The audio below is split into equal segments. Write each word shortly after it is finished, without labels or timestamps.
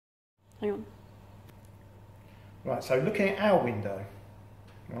Hang on. Right, so looking at our window,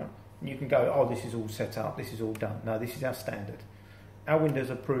 right, you can go, oh, this is all set up, this is all done. No, this is our standard. Our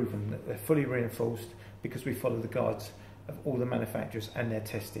windows are proven that they're fully reinforced because we follow the guides of all the manufacturers and they're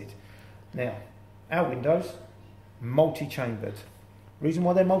tested. Now, our windows, multi-chambered. Reason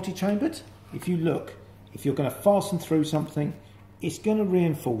why they're multi-chambered? If you look, if you're going to fasten through something, it's going to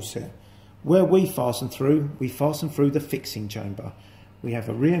reinforce it. Where we fasten through the fixing chamber. We have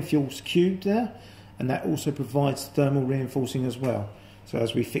a reinforced cube there, and that also provides thermal reinforcing as well. So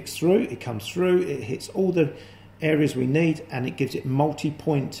as we fix through, it comes through, it hits all the areas we need, and it gives it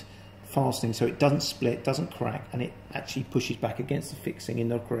multi-point fastening, so it doesn't split, doesn't crack, and it actually pushes back against the fixing in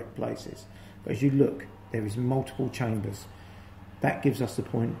the correct places. But as you look, there is multiple chambers. That gives us the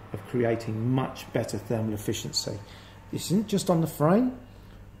point of creating much better thermal efficiency. This isn't just on the frame,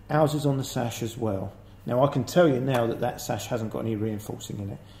 ours is on the sash as well. Now I can tell you now that that sash hasn't got any reinforcing in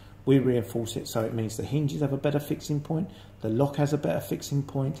it. We reinforce it so it means the hinges have a better fixing point, the lock has a better fixing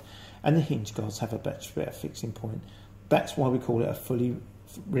point, and the hinge guards have a better fixing point. That's why we call it a fully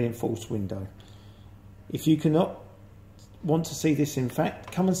reinforced window. If you cannot want to see this in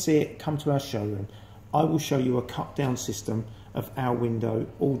fact, come and see it, come to our showroom. I will show you a cut down system of our window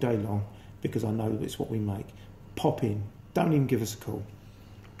all day long because I know it's what we make. Pop in, don't even give us a call.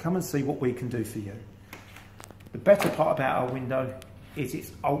 Come and see what we can do for you. The better part about our window is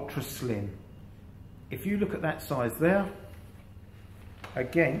it's ultra slim. If you look at that size there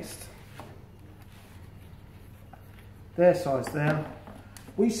against their size there,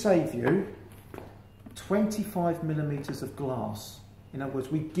 we save you 25 millimeters of glass. In other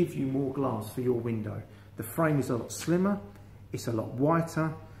words, we give you more glass for your window. The frame is a lot slimmer, it's a lot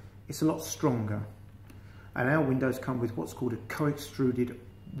whiter, it's a lot stronger. And our windows come with what's called a co-extruded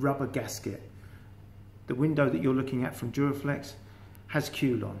rubber gasket. The window that you're looking at from Duraflex has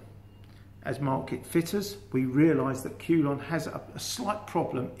Qlon. As market fitters, we realise that Qlon has a slight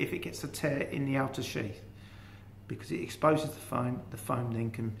problem if it gets a tear in the outer sheath, because it exposes the foam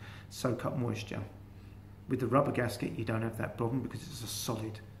then can soak up moisture. With the rubber gasket, you don't have that problem because it's a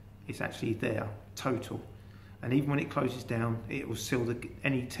solid. It's actually there, total. And even when it closes down, it will seal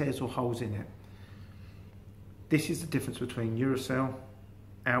any tears or holes in it. This is the difference between Uracell,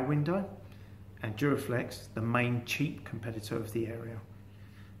 our window, and Duraflex, the main cheap competitor of the area.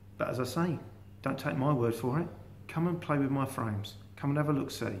 But as I say, don't take my word for it. Come and play with my frames. Come and have a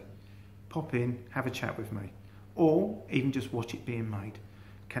look-see. Pop in, have a chat with me. Or even just watch it being made.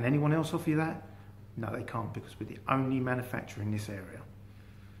 Can anyone else offer you that? No, they can't, because we're the only manufacturer in this area.